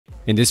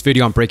In this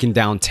video, I'm breaking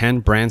down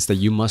 10 brands that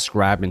you must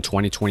grab in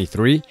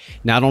 2023,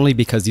 not only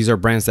because these are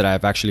brands that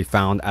I've actually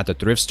found at the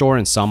thrift store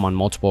and some on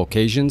multiple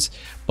occasions,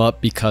 but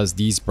because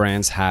these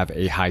brands have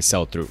a high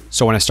sell-through.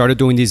 So when I started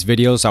doing these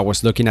videos, I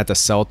was looking at the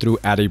sell-through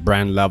at a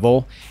brand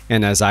level.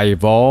 And as I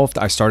evolved,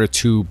 I started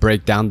to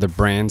break down the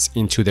brands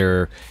into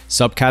their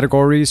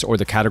subcategories or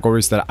the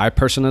categories that I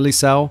personally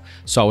sell.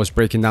 So I was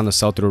breaking down the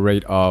sell-through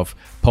rate of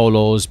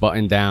polos,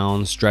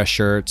 button-downs, dress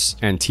shirts,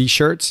 and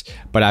t-shirts.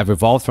 But I've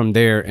evolved from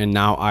there, and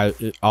now I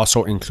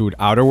also include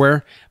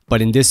outerwear.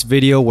 But in this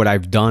video, what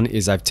I've done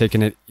is I've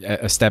taken it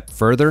a step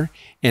further,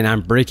 and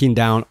I'm breaking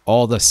down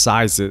all the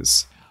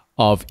sizes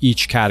of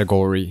each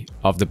category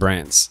of the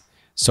brands.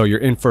 So you're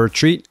in for a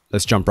treat.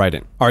 Let's jump right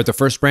in. All right, the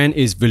first brand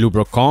is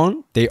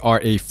VERO. They are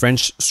a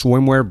French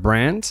swimwear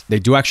brand. They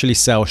do actually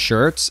sell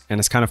shirts, and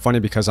it's kind of funny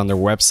because on their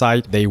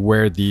website, they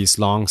wear these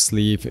long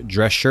sleeve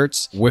dress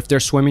shirts with their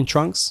swimming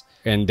trunks,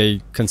 and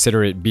they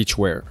consider it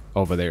beachwear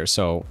over there.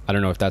 So I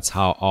don't know if that's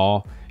how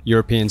all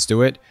Europeans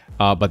do it,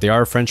 but they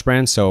are a French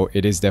brand, so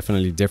it is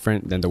definitely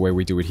different than the way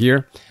we do it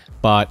here.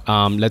 But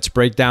let's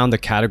break down the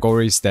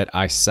categories that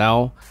I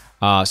sell.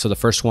 So the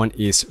first one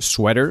is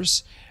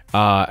sweaters.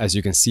 As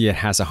you can see, it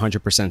has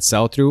 100%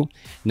 sell-through.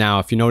 Now,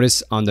 if you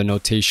notice on the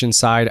notation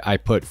side, I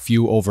put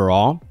few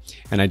overall,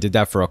 and I did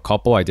that for a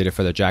couple. I did it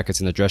for the jackets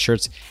and the dress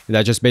shirts. And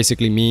that just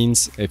basically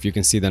means, if you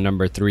can see the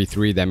number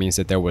 33, that means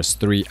that there was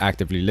 3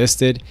 actively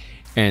listed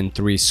and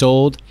 3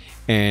 sold.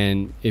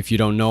 And if you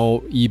don't know,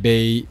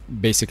 eBay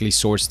basically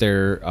sorts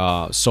their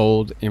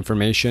sold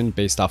information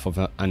based off of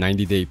a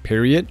 90-day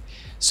period.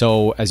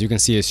 So as you can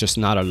see, it's just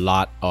not a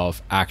lot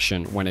of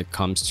action when it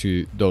comes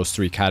to those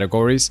 3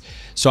 categories.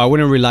 So I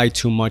wouldn't rely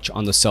too much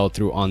on the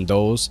sell-through on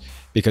those,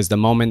 because the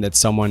moment that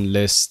someone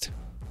lists,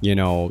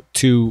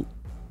 2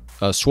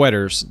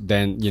 sweaters,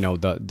 then,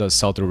 the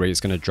sell-through rate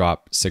is going to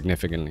drop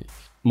significantly.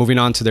 Moving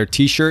on to their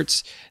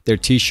t-shirts. Their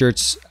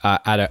t-shirts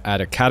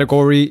at a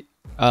category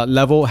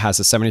level has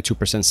a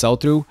 72%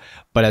 sell-through,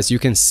 but as you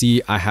can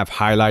see, I have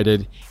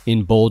highlighted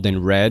in bold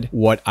and red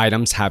what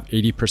items have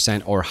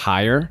 80% or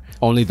higher.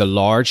 Only the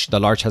large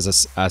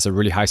has a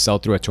really high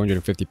sell-through at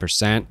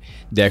 250%.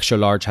 The extra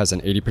large has an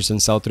 80%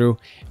 sell-through.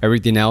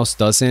 Everything else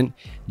doesn't.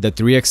 The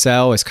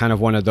 3XL is kind of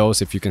one of those.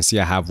 If you can see,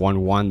 I have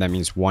 1 that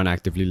means 1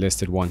 actively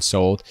listed, 1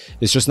 sold.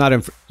 It's just not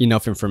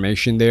enough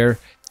information there.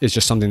 It's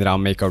just something that I'll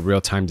make a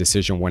real-time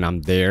decision when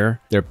I'm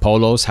there. Their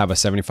polos have a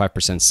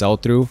 75%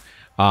 sell-through.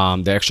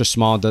 The extra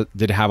small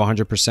did have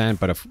 100%,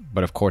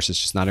 but of course, it's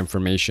just not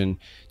information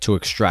to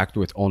extract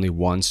with only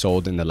 1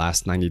 sold in the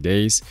last 90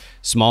 days.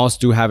 Smalls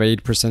do have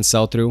 8%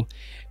 sell-through.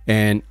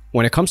 And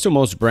when it comes to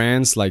most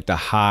brands, like the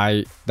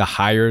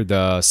higher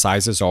the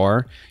sizes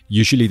are,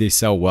 usually they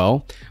sell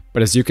well.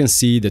 But as you can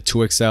see, the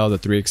 2XL,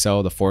 the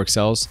 3XL, the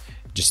 4XLs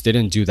just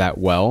didn't do that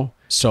well.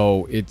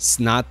 So it's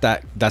not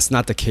that's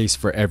not the case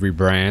for every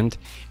brand.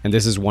 And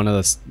this is one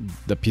of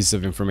the pieces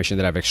of information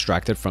that I've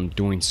extracted from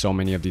doing so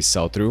many of these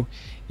sell-through,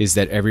 is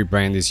that every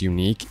brand is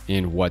unique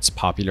in what's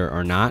popular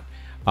or not.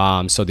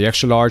 So the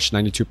extra large,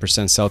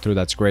 92% sell-through,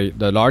 that's great.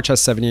 The large has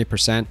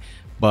 78%,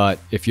 but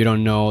if you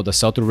don't know, the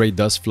sell-through rate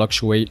does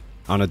fluctuate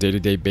on a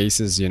day-to-day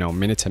basis,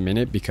 minute to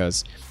minute,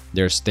 because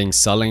there's things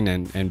selling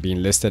and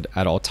being listed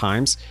at all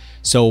times.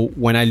 So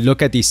when I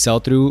look at these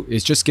sell-through,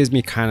 it just gives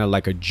me kind of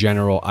like a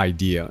general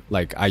idea.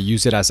 Like I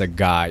use it as a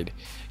guide,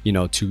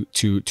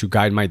 to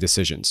guide my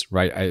decisions,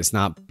 right? It's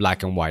not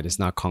black and white, it's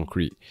not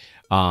concrete.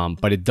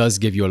 But it does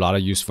give you a lot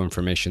of useful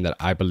information that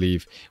I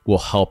believe will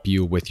help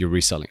you with your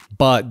reselling.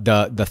 But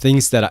the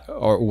things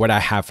what I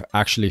have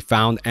actually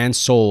found and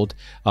sold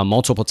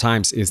multiple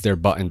times is their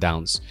button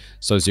downs.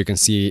 So as you can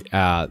see,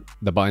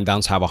 the button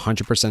downs have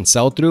 100%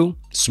 sell through.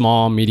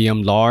 Small,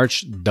 medium,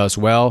 large does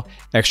well.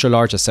 Extra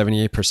large at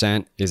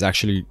 78% is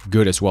actually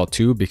good as well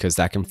too, because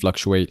that can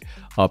fluctuate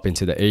up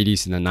into the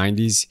 80s and the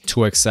 90s.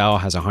 2XL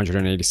has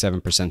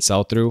 187%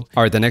 sell through.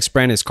 All right, the next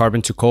brand is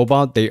Carbon to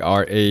Cobalt. They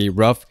are a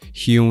rough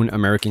hewn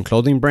American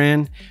clothing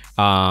brand.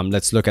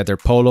 Let's look at their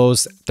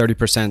polos,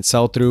 30%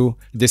 sell through.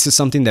 This is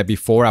something that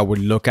before I would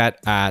look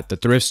at the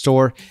thrift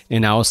store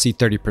and I'll see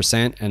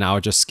 30% and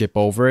I'll just skip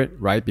over it,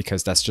 right?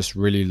 Because that's just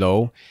really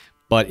low.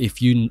 But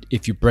if you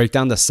break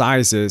down the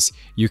sizes,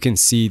 you can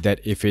see that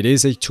if it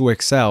is a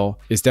 2XL,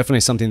 it's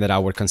definitely something that I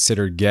would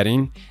consider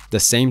getting. The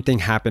same thing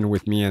happened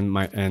with me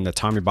and the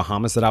Tommy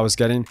Bahamas that I was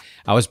getting.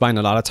 I was buying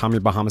a lot of Tommy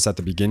Bahamas at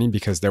the beginning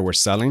because they were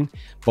selling.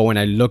 But when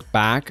I look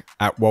back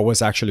at what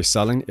was actually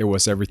selling, it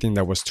was everything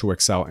that was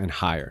 2XL and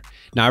higher.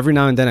 Now, every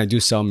now and then I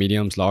do sell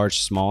mediums, large,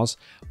 smalls,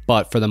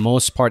 but for the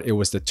most part, it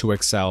was the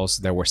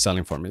 2XLs that were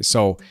selling for me.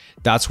 So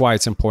that's why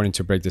it's important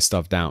to break this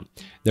stuff down.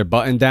 Their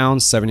button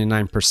downs,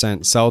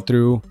 79% sell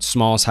through.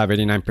 Smalls have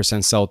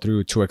 89% sell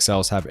through.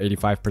 2XLs have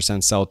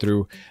 85% sell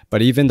through.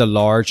 But even the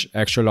large,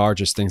 extra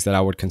large is things that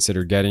I would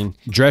consider getting.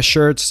 Dress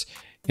shirts,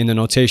 in the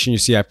notation, you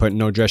see I put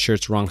no dress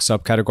shirts, wrong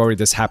subcategory.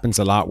 This happens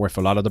a lot with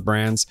a lot of the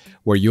brands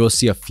where you'll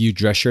see a few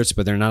dress shirts,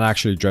 but they're not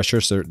actually dress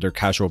shirts. They're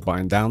casual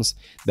button downs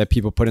that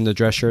people put in the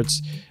dress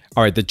shirts.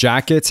 All right, the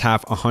jackets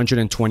have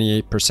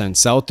 128%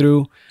 sell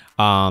through.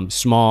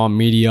 Small,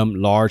 medium,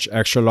 large,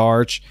 extra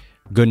large.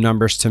 good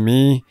numbers to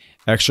me.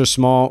 Extra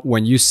small,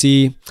 when you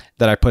see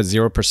that I put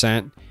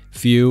 0%,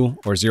 few,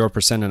 or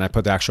 0% and I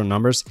put the actual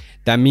numbers,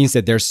 that means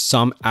that there's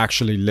some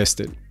actually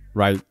listed,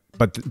 right?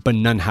 But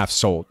none have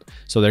sold.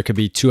 So there could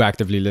be 2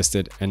 actively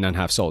listed and none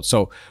have sold.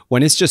 So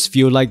when it's just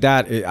few like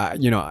that,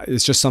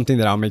 it's just something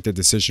that I'll make the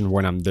decision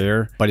when I'm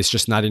there, but it's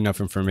just not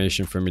enough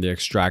information for me to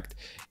extract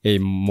a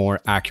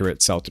more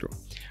accurate sell-through.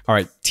 All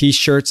right,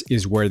 t-shirts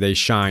is where they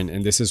shine.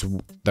 And this is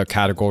the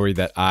category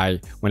that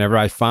whenever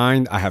I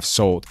find, I have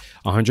sold.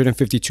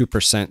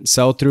 152%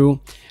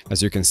 sell-through.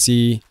 As you can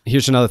see,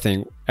 here's another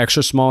thing.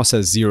 Extra small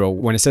says 0.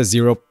 When it says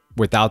 0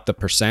 without the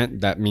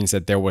percent, that means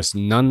that there was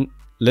none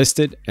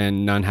listed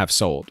and none have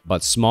sold.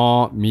 But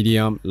small,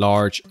 medium,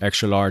 large,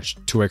 extra large,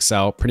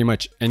 2XL, pretty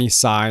much any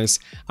size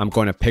I'm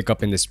going to pick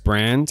up in this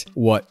brand.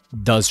 What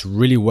does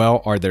really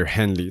well are their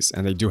Henleys,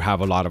 and they do have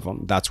a lot of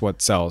them. That's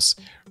what sells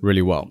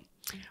really well.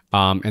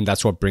 And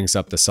that's what brings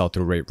up the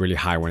sell-through rate really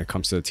high when it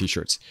comes to the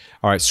t-shirts.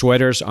 All right,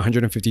 sweaters,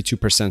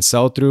 152%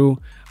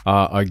 sell-through.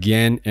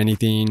 Again,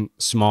 anything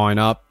small and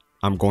up,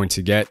 I'm going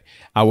to get.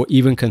 I will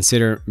even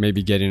consider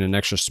maybe getting an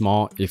extra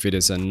small if it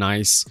is a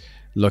nice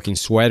looking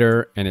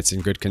sweater and it's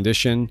in good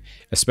condition,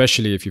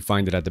 especially if you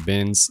find it at the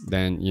bins,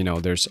 then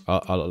there's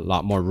a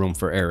lot more room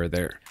for error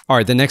there. All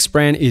right, the next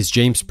brand is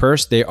James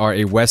Purse. They are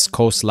a West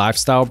Coast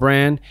lifestyle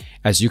brand.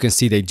 As you can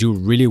see, they do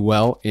really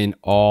well in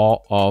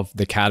all of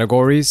the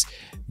categories.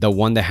 The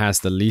one that has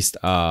the least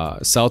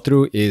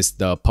sell-through is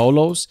the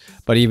polos,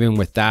 but even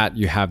with that,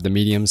 you have the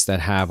mediums that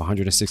have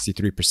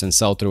 163%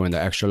 sell-through and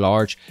the extra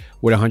large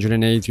with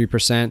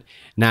 183%.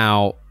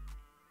 Now,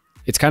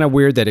 it's kind of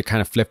weird that it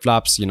kind of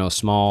flip-flops.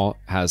 Small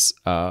has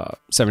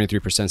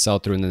 73%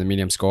 sell-through and then the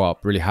mediums go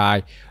up really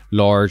high.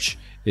 Large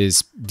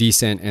is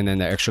decent and then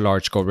the extra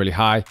large go really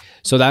high.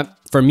 So that,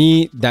 for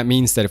me, that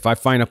means that if I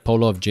find a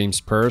polo of James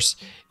Purse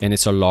and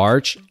it's a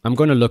large, I'm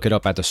going to look it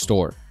up at the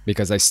store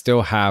because I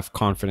still have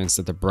confidence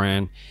that the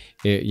brand,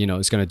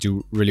 is going to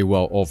do really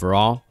well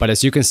overall. But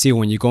as you can see,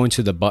 when you go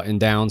into the button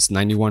downs,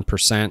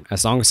 91%,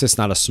 as long as it's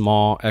not a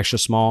small, extra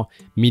small,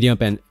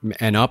 medium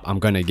and up, I'm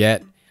going to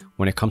get.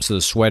 When it comes to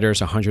the sweaters,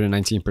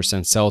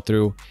 119%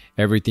 sell-through.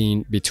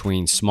 Everything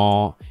between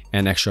small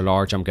and extra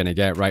large, I'm gonna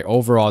get, right?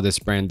 Overall, this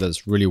brand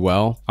does really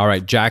well. All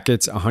right,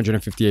 jackets,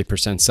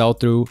 158%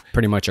 sell-through,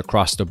 pretty much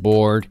across the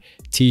board.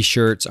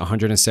 T-shirts,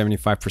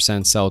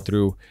 175%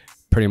 sell-through,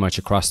 pretty much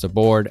across the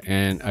board.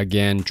 And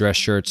again, dress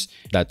shirts,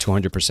 that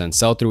 200%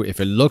 sell-through. If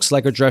it looks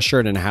like a dress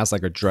shirt and it has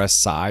like a dress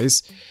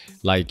size,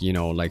 like,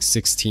 like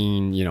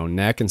 16,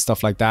 neck and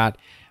stuff like that,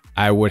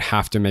 I would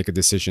have to make a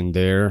decision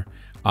there.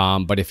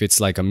 But if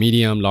it's like a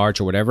medium, large,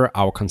 or whatever,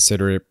 I'll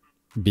consider it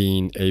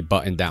being a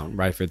button down,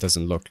 right? If it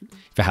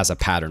has a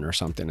pattern or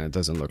something, it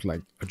doesn't look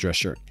like a dress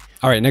shirt.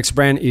 All right, next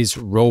brand is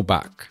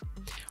Roback.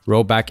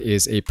 Roback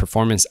is a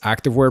performance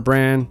activewear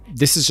brand.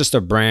 This is just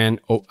a brand,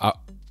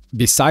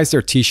 besides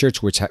their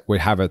t-shirts, which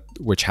have a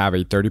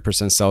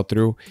 30%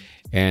 sell-through.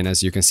 And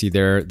as you can see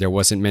there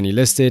wasn't many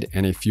listed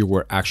and a few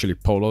were actually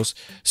polos.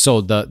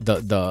 So the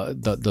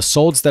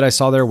solds that I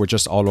saw there were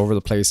just all over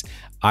the place.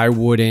 I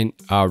wouldn't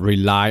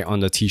rely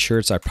on the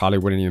t-shirts. I probably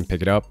wouldn't even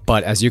pick it up.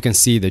 But as you can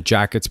see, the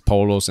jackets,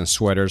 polos, and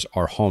sweaters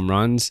are home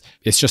runs.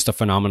 It's just a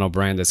phenomenal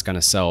brand that's going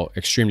to sell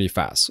extremely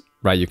fast,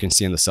 right? You can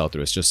see in the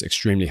sell-through, it's just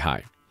extremely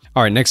high.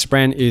 All right, next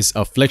brand is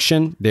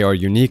Affliction. They are a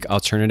unique,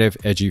 alternative,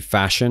 edgy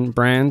fashion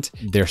brand.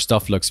 Their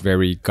stuff looks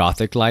very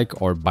gothic-like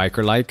or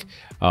biker-like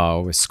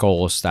with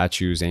skulls,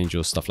 statues,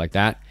 angels, stuff like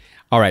that.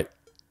 All right,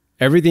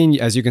 everything,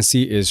 as you can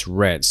see, is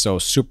red. So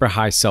super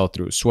high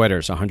sell-through.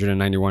 Sweaters,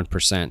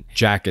 191%.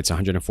 Jackets,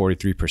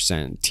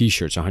 143%.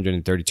 T-shirts,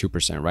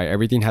 132%, right?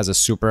 Everything has a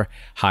super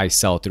high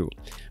sell-through.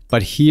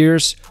 But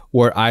here's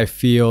where I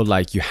feel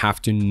like you have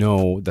to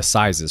know the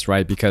sizes,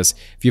 right? Because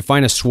if you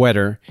find a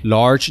sweater,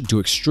 large do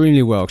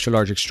extremely well, extra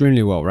large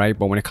extremely well, right?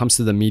 But when it comes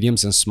to the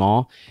mediums and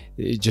small,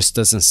 it just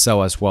doesn't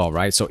sell as well,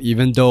 right? So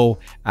even though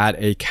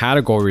at a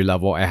category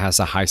level, it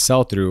has a high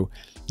sell-through,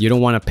 you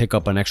don't want to pick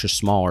up an extra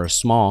small or a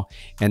small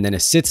and then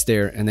it sits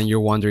there and then you're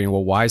wondering,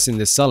 well, why isn't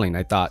this selling?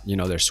 I thought,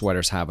 their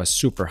sweaters have a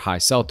super high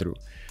sell-through,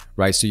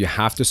 right? So you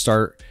have to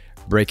start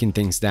breaking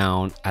things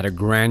down at a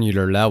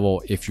granular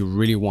level if you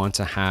really want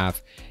to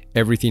have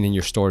everything in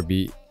your store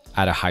be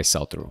at a high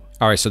sell-through.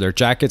 All right, so their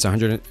jackets,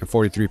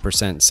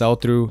 143%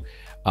 sell-through.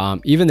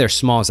 Even their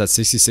smalls at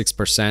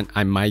 66%,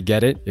 I might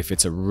get it if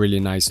it's a really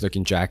nice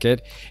looking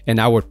jacket.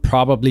 And I would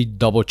probably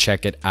double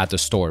check it at the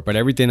store. But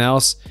everything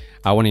else,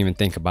 I wouldn't even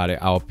think about it.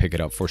 I'll pick it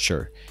up for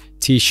sure.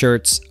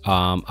 T-shirts,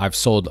 I've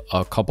sold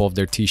a couple of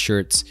their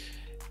t-shirts.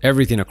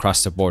 Everything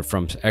across the board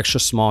from extra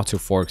small to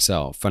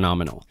 4XL,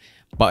 phenomenal.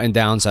 Button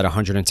downs at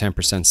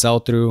 110%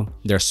 sell-through.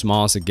 Their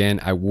smalls, again,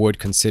 I would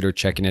consider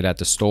checking it at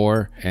the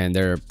store. And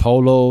their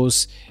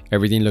polos,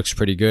 everything looks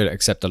pretty good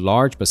except the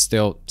large, but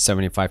still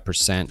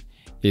 75%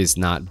 is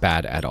not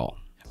bad at all.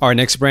 Our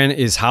next brand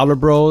is Howler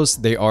Bros.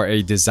 They are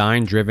a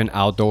design-driven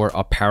outdoor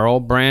apparel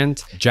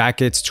brand.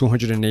 Jackets,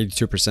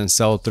 282%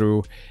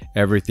 sell-through.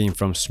 Everything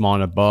from small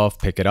and above,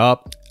 pick it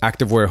up.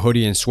 Activewear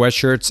hoodie and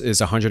sweatshirts is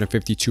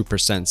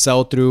 152%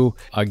 sell through.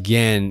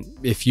 Again,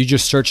 if you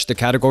just search the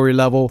category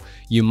level,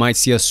 you might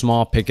see a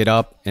small pick it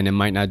up and it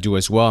might not do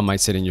as well. It might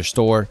sit in your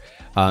store.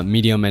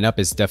 Medium and up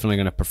is definitely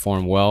going to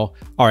perform well.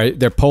 All right,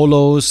 their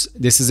polos.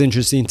 This is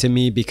interesting to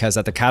me because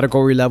at the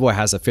category level, it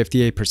has a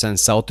 58%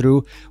 sell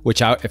through,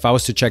 which if I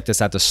was to check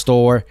this at the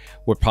store,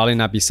 would probably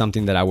not be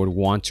something that I would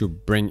want to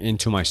bring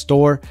into my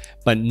store.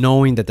 But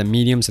knowing that the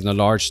mediums and the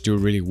large do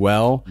really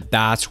well,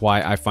 that's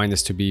why I find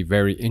this to be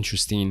very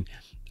interesting.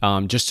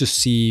 Just to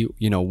see,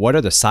 what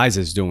are the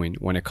sizes doing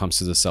when it comes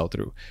to the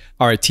sell-through.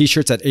 All right,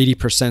 t-shirts at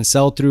 80%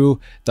 sell-through.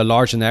 The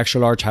large and the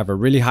extra large have a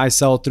really high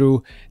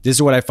sell-through. This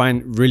is what I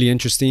find really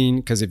interesting,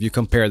 because if you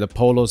compare the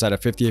polos at a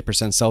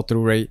 58%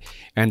 sell-through rate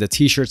and the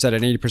t-shirts at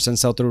an 80%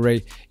 sell-through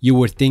rate, you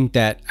would think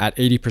that at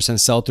 80%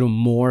 sell-through,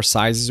 more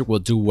sizes will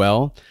do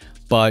well.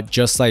 But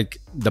just like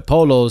the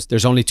polos,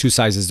 there's only 2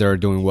 sizes that are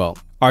doing well.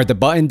 Are the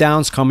button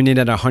downs coming in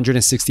at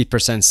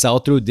 160% sell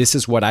through? This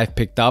is what I've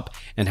picked up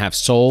and have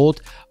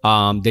sold.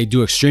 They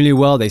do extremely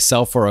well. They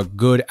sell for a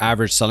good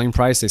average selling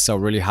price. They sell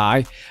really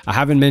high. I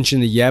haven't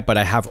mentioned it yet, but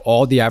I have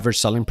all the average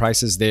selling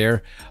prices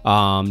there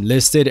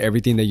listed.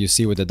 Everything that you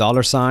see with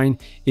the $sign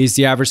is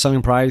the average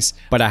selling price,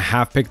 but I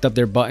have picked up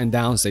their button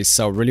downs. They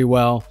sell really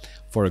well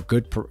for a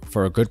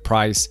good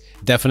price.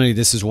 Definitely,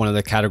 this is one of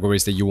the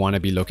categories that you want to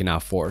be looking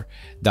out for,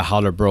 the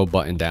Holler Bro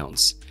button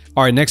downs.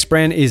 All right, next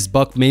brand is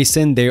Buck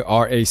Mason. They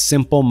are a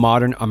simple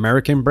modern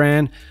American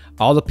brand.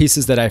 All the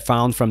pieces that I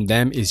found from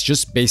them is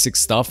just basic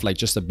stuff, like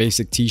just a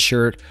basic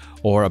t-shirt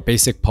or a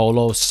basic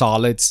polo,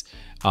 solids,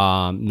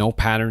 no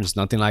patterns,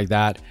 nothing like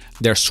that.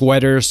 Their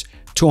sweaters,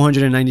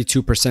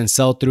 292%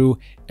 sell through.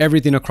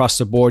 Everything across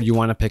the board you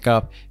want to pick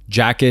up.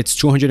 Jackets,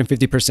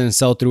 250%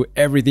 sell through.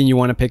 Everything you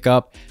want to pick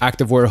up.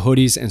 Activewear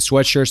hoodies and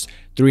sweatshirts,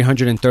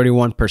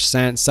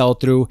 331% sell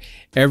through.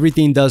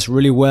 Everything does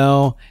really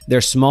well.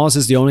 Their smalls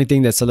is the only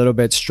thing that's a little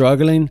bit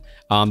struggling.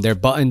 Their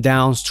button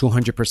downs,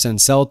 200%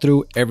 sell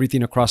through.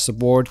 Everything across the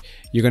board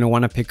you're going to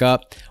want to pick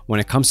up. When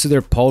it comes to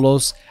their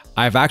polos,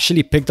 I've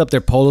actually picked up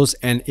their polos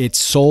and it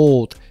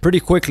sold pretty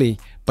quickly,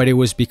 but it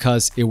was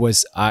because it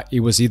was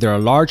either a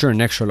large or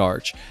an extra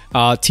large.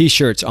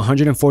 T-shirts,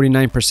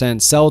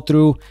 149% sell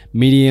through.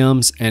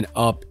 Mediums and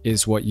up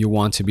is what you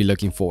want to be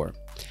looking for.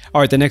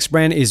 All right, the next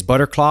brand is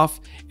Buttercloth,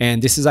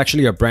 and this is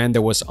actually a brand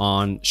that was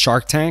on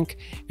Shark Tank,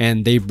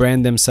 and they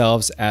brand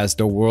themselves as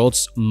the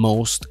world's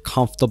most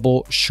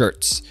comfortable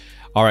shirts.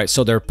 All right,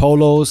 so their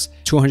polos,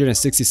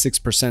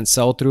 266%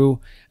 sell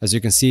through. As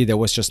you can see, there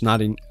was just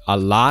not a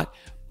lot,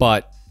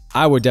 but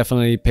I would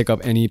definitely pick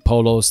up any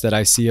polos that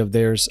I see of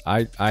theirs.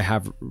 I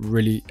have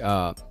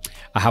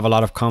a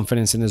lot of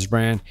confidence in this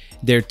brand.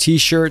 Their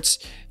t-shirts,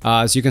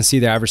 as you can see,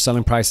 the average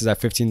selling price is at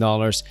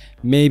 $15.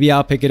 Maybe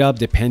I'll pick it up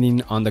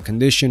depending on the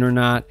condition or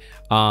not.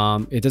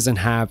 It doesn't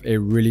have a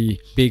really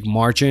big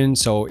margin,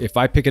 so if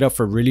I pick it up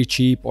for really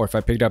cheap, or if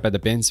I pick it up at the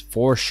bins,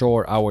 for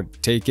sure I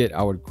would take it,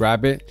 I would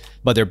grab it.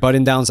 But their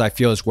button downs, I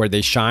feel, is where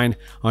they shine.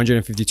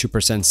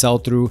 152% sell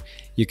through.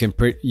 You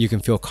can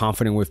feel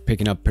confident with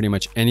picking up pretty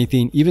much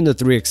anything. Even the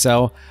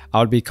 3XL, I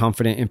would be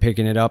confident in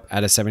picking it up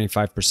at a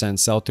 75%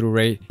 sell through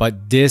rate.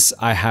 But this,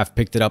 I have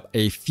picked it up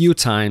a few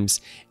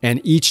times, and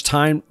each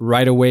time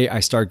right away I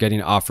start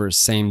getting offers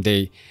same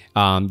day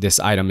this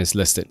item is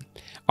listed.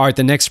 All right,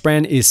 the next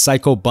brand is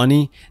Psycho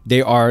Bunny.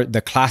 They are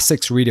the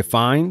classics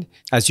redefined.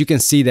 As you can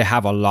see, they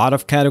have a lot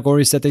of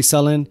categories that they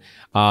sell in.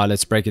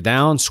 Let's break it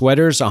down.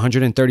 Sweaters,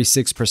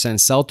 136%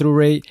 sell-through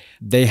rate.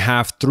 They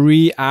have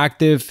 3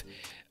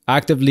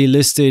 actively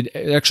listed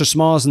extra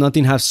smalls.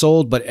 Nothing have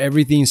sold, but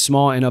everything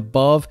small and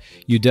above,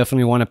 you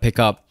definitely want to pick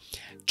up.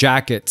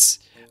 Jackets,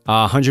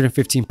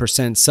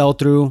 115%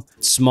 sell-through.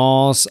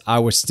 Smalls, I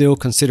would still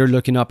consider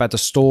looking up at the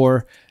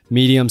store.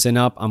 Mediums and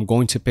up, I'm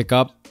going to pick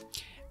up.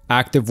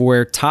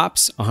 Activewear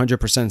tops,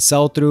 100%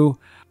 sell through.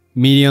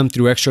 Medium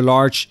through extra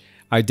large,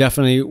 I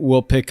definitely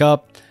will pick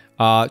up.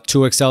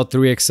 2XL,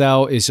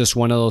 3XL is just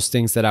one of those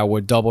things that I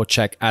would double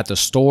check at the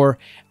store.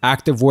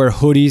 Activewear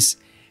hoodies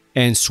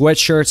and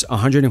sweatshirts,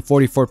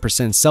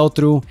 144% sell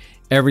through.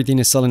 Everything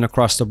is selling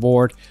across the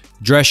board.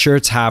 Dress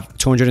shirts have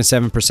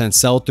 207%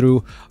 sell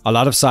through. A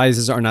lot of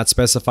sizes are not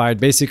specified.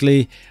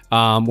 Basically,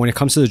 when it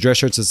comes to the dress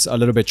shirts, it's a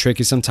little bit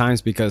tricky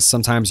sometimes, because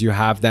sometimes you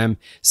have them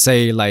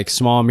say like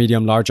small,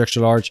 medium, large,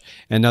 extra large,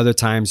 and other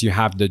times you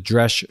have the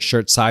dress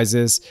shirt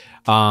sizes.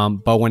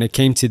 But when it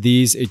came to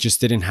these, it just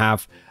didn't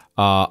have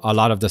a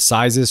lot of the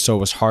sizes, so it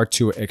was hard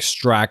to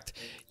extract,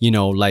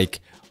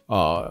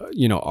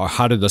 or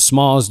how do the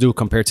smalls do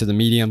compared to the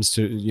mediums,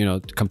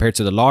 compared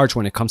to the large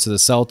when it comes to the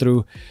sell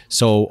through.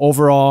 So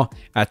overall,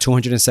 at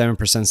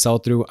 207% sell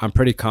through, I'm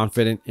pretty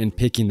confident in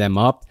picking them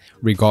up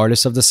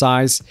regardless of the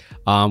size.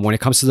 When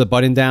it comes to the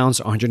button downs,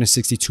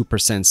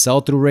 162%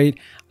 sell through rate.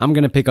 I'm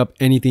going to pick up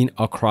anything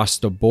across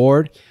the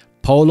board.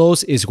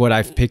 Polos is what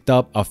I've picked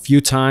up a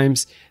few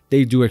times.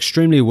 They do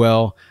extremely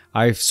well.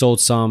 I've sold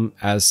some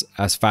as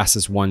fast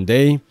as one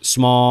day.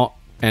 Small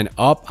and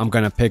up, I'm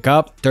gonna pick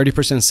up.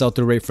 30%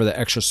 sell-through rate for the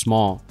extra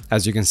small.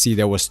 As you can see,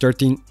 there was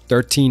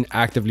 13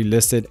 actively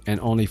listed and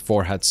only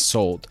 4 had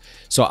sold.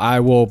 So I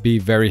will be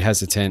very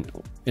hesitant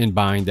in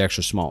buying the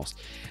extra smalls.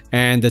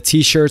 And the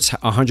t-shirts,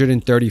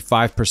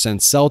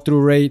 135%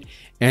 sell-through rate.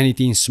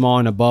 Anything small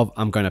and above,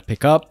 I'm gonna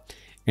pick up.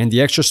 And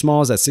the extra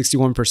smalls at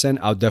 61%,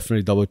 I'll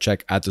definitely double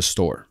check at the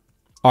store.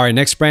 All right,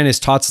 next brand is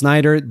Todd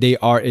Snyder. They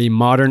are a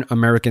modern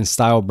American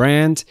style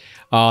brand.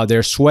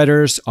 Their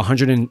sweaters,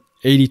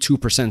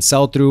 182%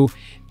 sell-through.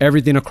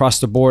 Everything across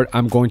the board,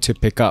 I'm going to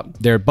pick up.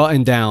 Their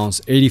button downs,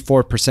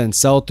 84%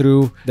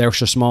 sell-through. The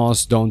extra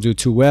smalls don't do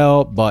too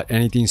well, but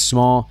anything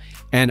small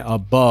and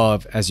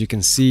above, as you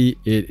can see,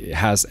 it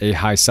has a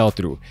high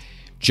sell-through.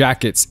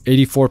 Jackets,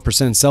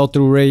 84%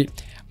 sell-through rate.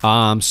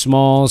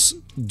 Smalls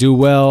do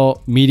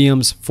well,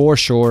 mediums for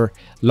sure,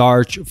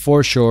 large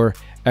for sure,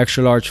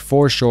 extra large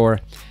for sure.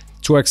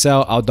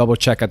 2XL, I'll double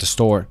check at the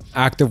store.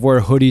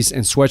 Activewear hoodies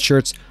and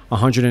sweatshirts,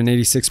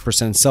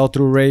 186%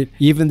 sell-through rate.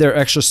 Even their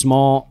extra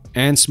small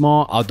and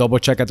small, I'll double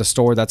check at the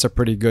store. That's a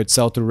pretty good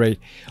sell-through rate.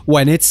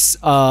 When it's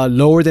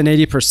lower than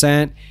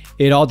 80%,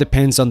 it all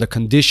depends on the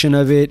condition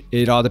of it.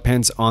 It all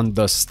depends on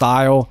the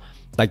style,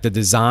 like the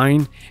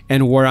design,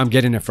 and where I'm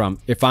getting it from.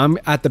 If I'm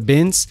at the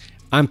bins,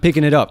 I'm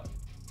picking it up.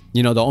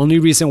 You know, the only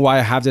reason why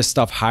I have this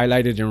stuff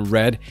highlighted in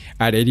red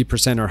at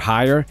 80% or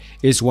higher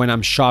is when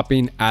I'm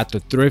shopping at the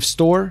thrift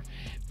store,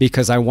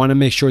 because I want to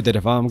make sure that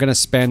if I'm going to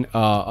spend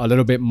a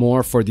little bit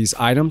more for these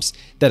items,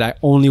 that I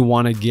only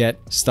want to get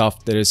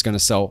stuff that is going to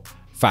sell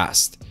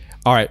fast.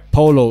 All right,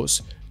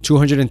 polos,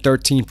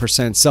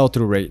 213%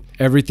 sell-through rate.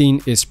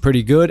 Everything is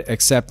pretty good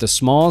except the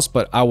smalls,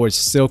 but I would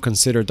still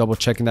consider double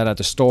checking that at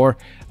the store.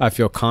 I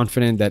feel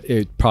confident that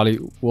it probably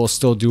will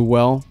still do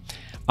well.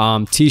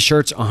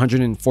 T-shirts,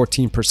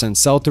 114%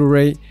 sell-through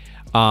rate.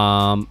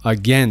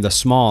 Again, the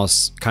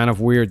smalls, kind of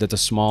weird that the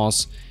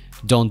smalls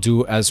don't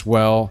do as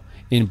well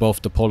in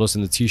both the polos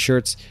and the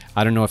t-shirts.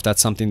 I don't know if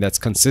that's something that's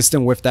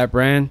consistent with that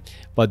brand,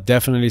 but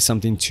definitely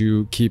something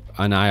to keep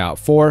an eye out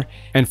for.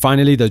 And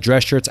finally, the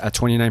dress shirts at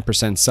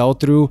 29%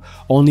 sell-through.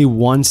 Only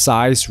one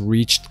size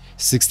reached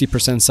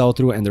 60%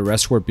 sell-through and the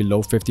rest were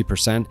below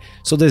 50%.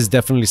 So this is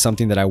definitely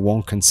something that I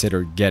won't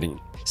consider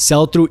getting.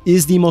 Sell-through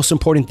is the most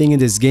important thing in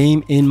this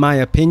game, in my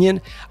opinion.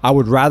 I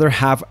would rather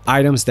have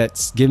items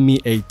that give me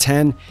a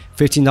 $10,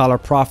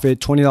 $15 profit,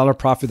 $20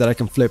 profit that I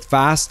can flip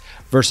fast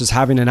versus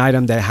having an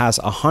item that has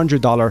a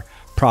 $100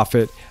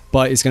 profit,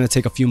 but it's going to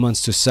take a few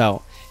months to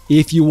sell.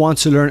 If you want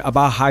to learn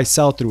about high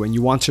sell-through and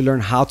you want to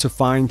learn how to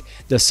find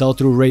the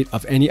sell-through rate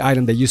of any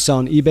item that you sell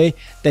on eBay,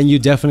 then you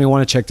definitely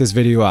want to check this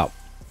video out.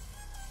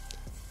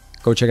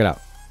 Go check it out.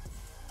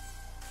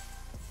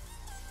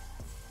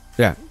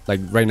 Yeah, like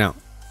right now.